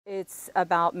It's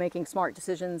about making smart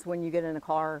decisions when you get in a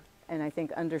car, and I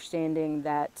think understanding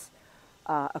that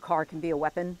a car can be a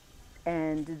weapon,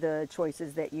 and the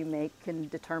choices that you make can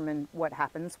determine what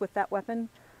happens with that weapon,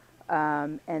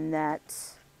 and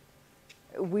that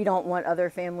we don't want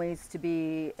other families to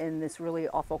be in this really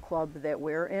awful club that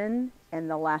we're in, and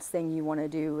the last thing you want to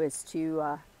do is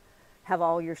to have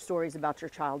all your stories about your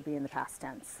child be in the past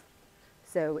tense.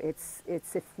 So it's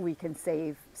if we can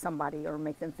save somebody or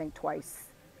make them think twice,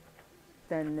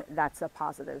 then that's a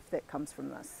positive that comes from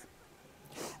this.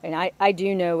 And I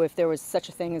do know if there was such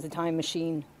a thing as a time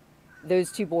machine,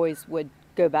 those two boys would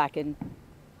go back and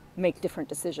make different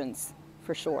decisions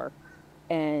for sure.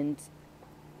 And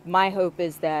my hope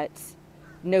is that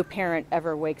no parent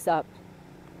ever wakes up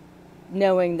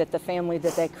knowing that the family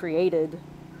that they created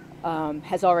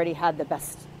has already had the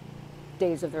best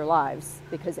days of their lives,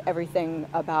 because everything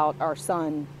about our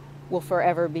son will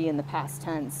forever be in the past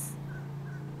tense,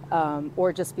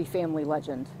 or just be family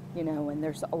legend, and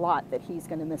there's a lot that he's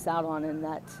going to miss out on, and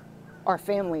that our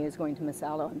family is going to miss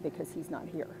out on because he's not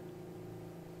here.